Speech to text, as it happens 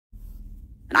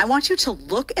And I want you to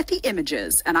look at the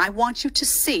images, and I want you to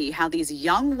see how these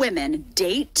young women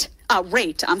rate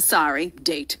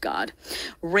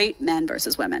men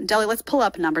versus women. Deli, let's pull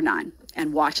up number 9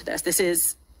 and watch this. This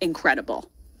is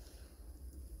incredible.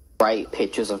 Rate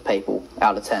pictures of people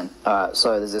out of 10. Alright,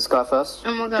 so there's this guy first.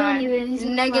 Oh my god.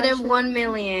 Negative 1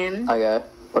 million. Okay,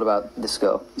 what about this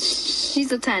girl?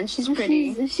 She's a 10. She's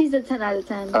pretty. She's a 10 out of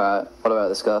 10. Alright, what about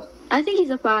this girl? I think he's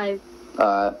a 5.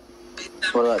 Alright,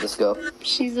 what about this girl?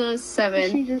 She's a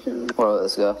 7. She's a 7. What about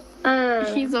this girl?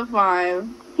 She's a 5.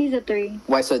 He's a 3.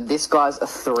 Wait, so this guy's a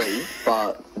 3,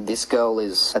 but this girl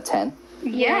is a 10?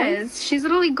 Yes, she's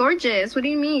literally gorgeous. What do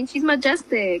you mean? She's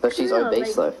majestic. But she's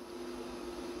obese, though.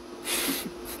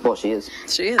 Well, she is.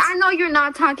 She is. I know you're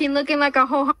not talking looking like a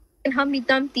whole Humpty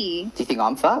Dumpty. Do you think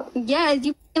I'm fat? Yes,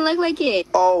 you look like it.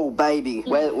 Oh, baby.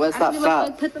 Where's that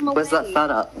fat? Put them Where's that away. fat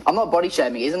at? I'm not body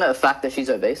shaming. Isn't it a fact that she's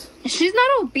obese? She's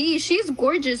not obese. She's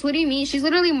gorgeous. What do you mean? She's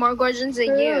literally more gorgeous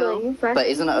than you. But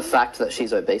isn't it a fact that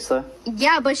she's obese, though?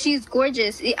 Yeah, but she's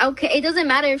gorgeous. Okay, it doesn't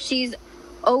matter if she's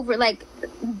over, like,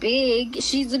 big.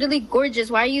 She's literally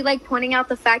gorgeous. Why are you, like, pointing out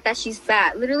the fact that she's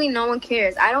fat? Literally, no one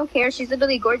cares. I don't care. She's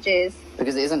literally gorgeous.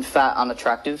 Because isn't fat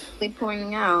unattractive?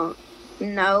 Pointing out.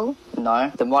 No.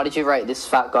 No? Then why did you rate this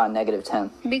fat guy negative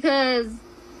 10? Because...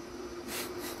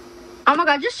 Oh my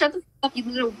god, just shut the f up, you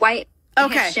little white...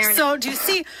 Okay, so do you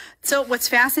see, so what's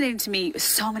fascinating to me,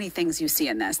 so many things you see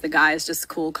in this. The guy is just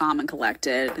cool, calm, and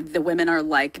collected. The women are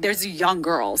like, there's young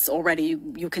girls already.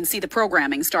 You can see the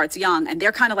programming starts young, and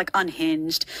they're kind of like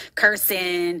unhinged,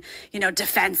 cursing,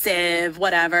 defensive,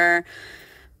 whatever.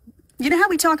 You know how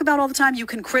we talk about all the time, you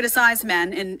can criticize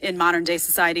men in modern day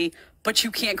society, but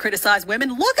you can't criticize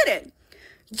women? Look at it.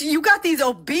 You got these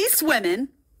obese women,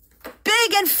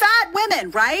 big and fat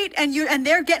women, right? And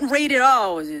they're getting rated,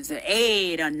 it's an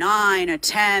 8, a 9, a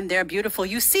 10. They're beautiful.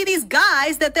 You see these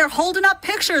guys that they're holding up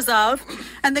pictures of,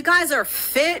 and the guys are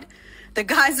fit. The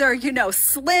guys are,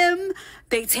 slim.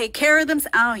 They take care of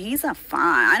themselves. Oh, he's a 5.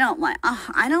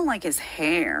 I don't like his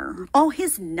hair. Oh,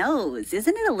 his nose.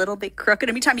 Isn't it a little bit crooked?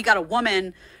 Every time you got a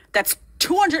woman that's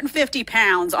 250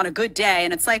 pounds on a good day,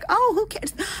 and it's like, oh, who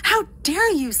cares? How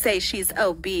dare you say she's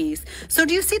obese? So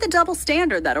do you see the double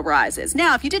standard that arises?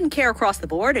 Now, if you didn't care across the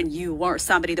board and you weren't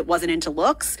somebody that wasn't into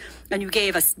looks and you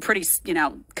gave a pretty,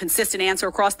 consistent answer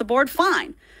across the board,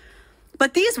 fine.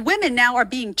 But these women now are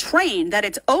being trained that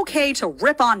it's okay to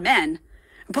rip on men,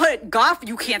 but gosh,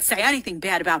 you can't say anything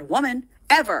bad about a woman,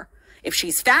 ever. If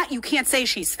she's fat, you can't say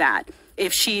she's fat.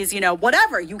 If she's,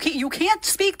 whatever, you can't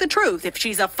speak the truth. If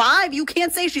she's a 5, you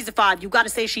can't say she's a 5. You got to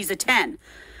say she's a 10,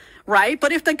 right?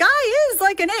 But if the guy is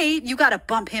like an 8, you got to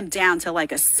bump him down to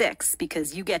like a 6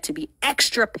 because you get to be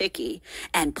extra picky.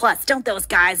 And plus, don't those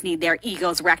guys need their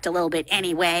egos wrecked a little bit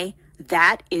anyway?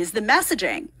 That is the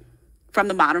messaging from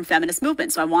the modern feminist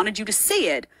movement. So I wanted you to see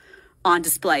it on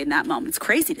display in that moment. It's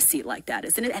crazy to see it like that,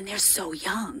 isn't it? And they're so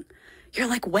young. You're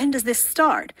like, when does this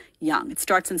start? Young. It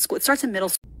starts in school. It starts in middle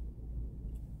school.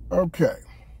 Okay,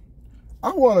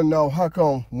 I want to know how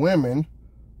come women,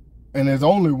 and there's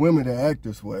only women that act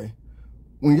this way,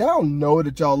 when y'all know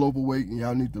that y'all overweight and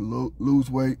y'all need to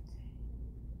lose weight,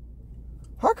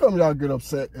 how come y'all get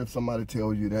upset if somebody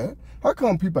tells you that? How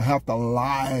come people have to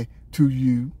lie to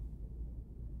you?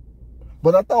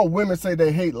 But I thought women say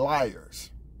they hate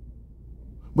liars.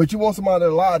 But you want somebody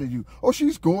to lie to you. Oh,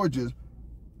 she's gorgeous.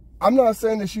 I'm not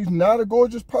saying that she's not a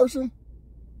gorgeous person.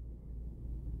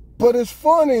 But it's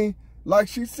funny, like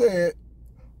she said,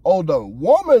 oh, the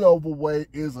woman overweight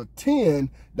is a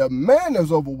 10, the man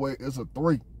that's overweight is a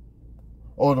 3.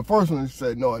 Or the first one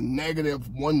said, no, a negative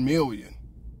 1 million.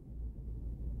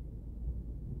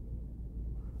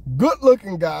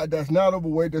 Good-looking guy that's not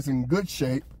overweight, that's in good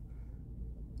shape,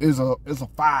 is a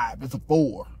 5, it's a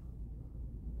 4.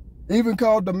 Even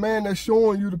called the man that's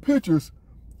showing you the pictures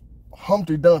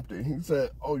Humpty Dumpty. He said,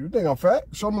 oh, you think I'm fat?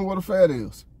 Show me what a fat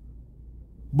is.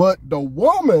 But the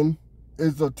woman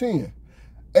is a 10.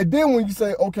 And then when you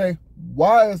say, okay,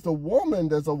 why is the woman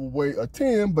that's overweight a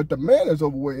 10, but the man that's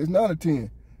overweight is not a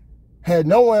 10? Had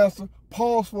no answer,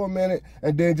 paused for a minute,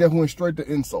 and then just went straight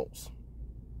to insults.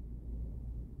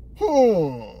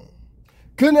 Couldn't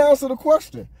answer the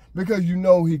question because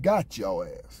he got your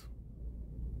ass.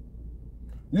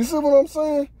 You see what I'm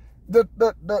saying?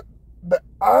 The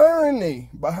irony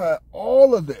behind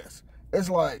all of this is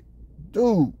like,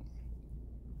 dude,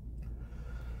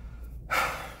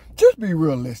 just be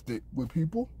realistic with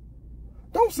people.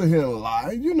 Don't sit here and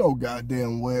lie. You know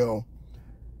goddamn well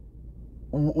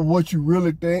what you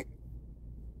really think.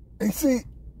 And see,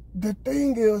 the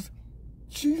thing is,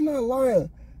 she's not lying.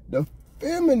 The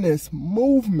feminist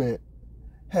movement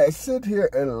has sit here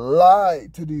and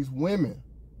lied to these women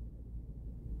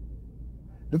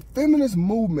The feminist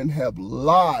movement have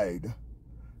lied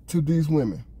to these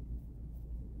women.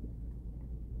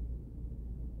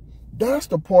 That's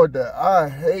the part that I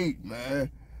hate, man.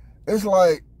 It's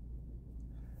like,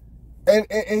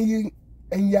 and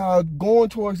y'all going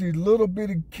towards these little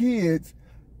bitty kids,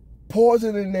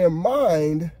 poisoning their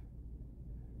mind,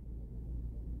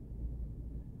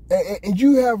 and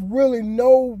you have really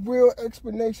no real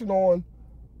explanation on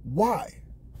why.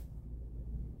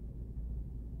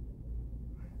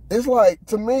 It's like,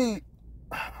 to me,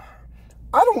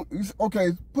 okay,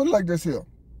 put it like this here.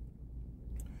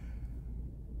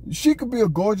 She could be a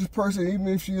gorgeous person even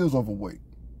if she is overweight.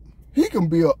 He can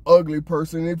be an ugly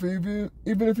person even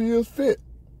if he is fit.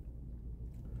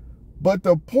 But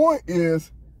the point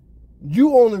is,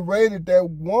 you only rated that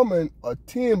woman a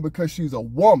 10 because she's a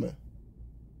woman.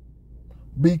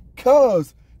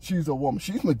 Because she's a woman.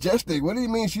 She's majestic. What do you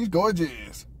mean she's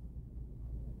gorgeous?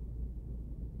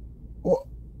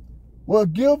 Well,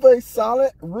 give a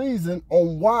solid reason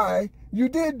on why you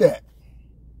did that.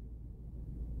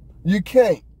 You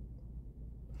can't.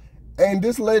 And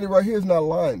this lady right here is not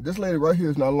lying. This lady right here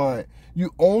is not lying.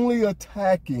 You only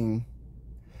attacking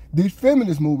the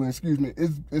feminist movement, excuse me,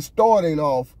 is starting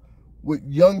off with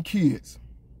young kids.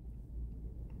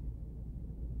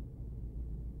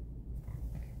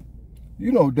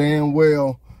 You know damn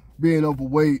well being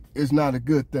overweight is not a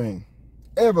good thing.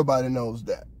 Everybody knows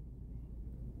that.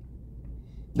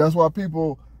 That's why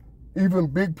people, even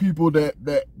big people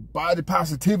that body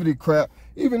positivity crap,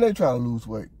 even they try to lose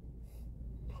weight.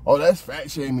 Oh, that's fat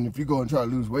shaming. If you go and try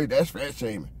to lose weight, that's fat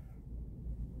shaming.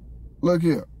 Look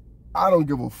here. I don't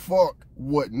give a fuck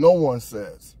what no one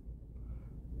says.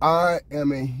 I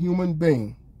am a human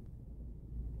being.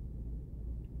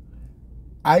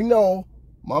 I know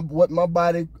what my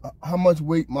body, how much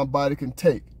weight my body can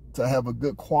take to have a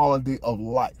good quality of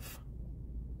life.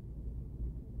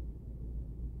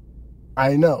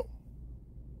 I know.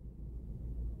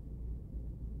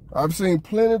 I've seen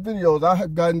plenty of videos. I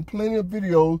have gotten plenty of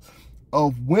videos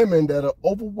of women that are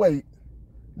overweight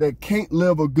that can't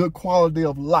live a good quality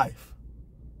of life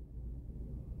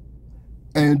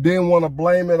and then want to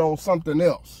blame it on something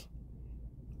else.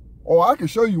 Or I can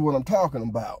show you what I'm talking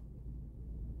about,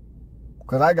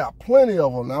 because I got plenty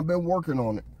of them. I've been working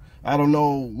on it. I don't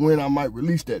know when I might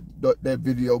release that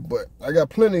video, but I got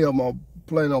plenty of them I'm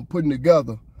planning on putting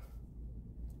together.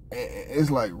 It's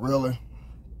like, really?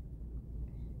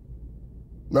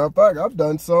 Matter of fact, I've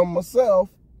done some myself.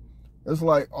 It's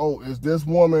like, oh, is this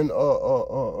woman,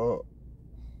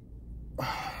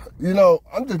 you know,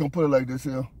 I'm just gonna put it like this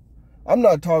here. I'm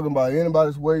not talking about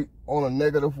anybody's weight on a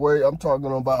negative way. I'm talking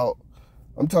about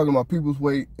people's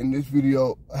weight in this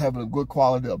video having a good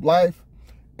quality of life,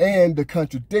 and the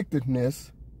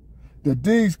contradictedness that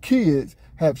these kids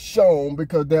have shown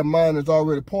because their mind is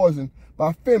already poisoned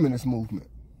by feminist movement.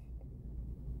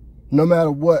 No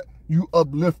matter what, you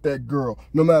uplift that girl.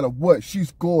 No matter what,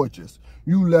 she's gorgeous.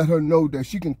 You let her know that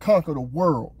she can conquer the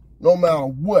world, no matter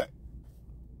what.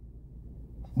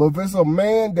 But if it's a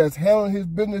man that's handling his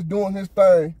business, doing his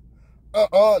thing,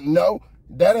 no,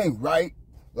 that ain't right.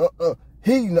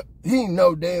 He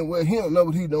know damn well he don't know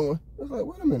what he doing. It's like,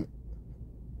 wait a minute.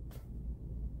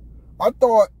 I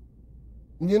thought,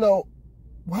 you know,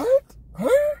 what?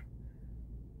 Huh?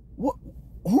 What?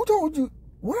 Who told you?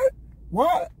 What?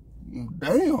 Why?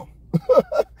 Damn.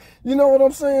 You know what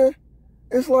I'm saying?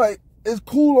 It's like, it's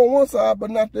cool on one side, but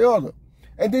not the other.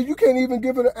 And then you can't even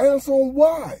give it an answer on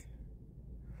why.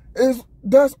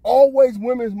 That's always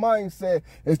women's mindset,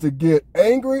 is to get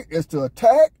angry, is to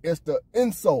attack, is to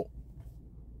insult.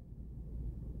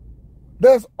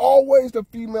 That's always the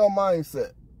female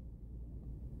mindset.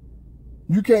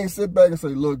 You can't sit back and say,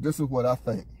 look, this is what I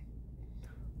think.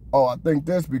 Oh, I think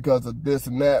this because of this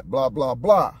and that, blah, blah,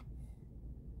 blah.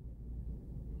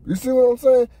 You see what I'm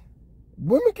saying?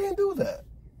 Women can't do that.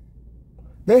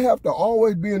 They have to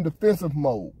always be in defensive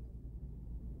mode.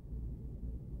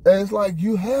 And it's like,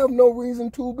 you have no reason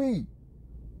to be.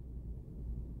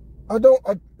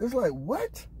 It's like,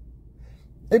 what?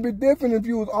 It'd be different if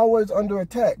you was always under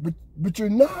attack, but you're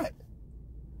not.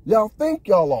 Y'all think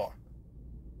y'all are.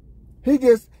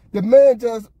 The man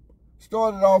just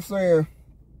started off saying,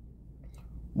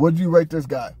 what do you rate this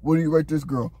guy? What do you rate this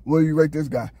girl? What do you rate this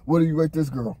guy? What do you rate this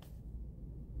girl?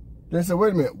 They said,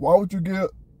 wait a minute, why would you give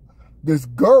this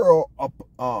girl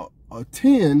a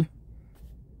 10,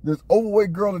 this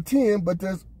overweight girl a 10, but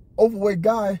this overweight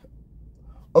guy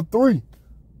a 3?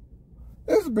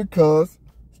 It's because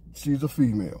she's a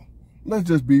female. Let's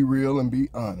just be real and be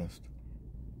honest.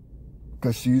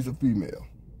 Because she's a female.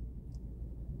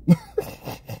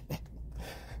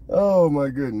 Oh my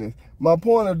goodness. My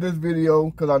point of this video,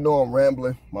 because I know I'm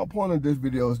rambling, my point of this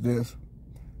video is this.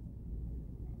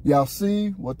 Y'all see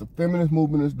what the feminist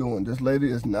movement is doing. This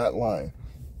lady is not lying.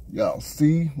 Y'all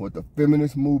see what the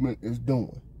feminist movement is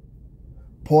doing.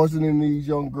 Poisoning these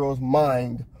young girls'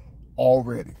 mind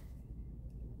already.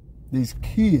 These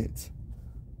kids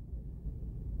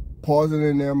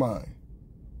poisoning their mind.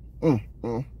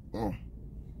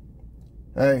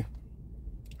 Hey,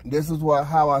 this is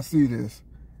how I see this.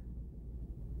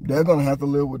 They're going to have to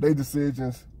live with their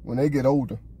decisions when they get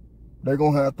older. They're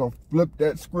going to have to flip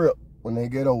that script when they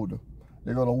get older.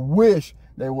 They're going to wish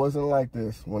they wasn't like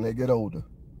this when they get older.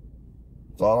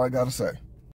 That's all I got to say.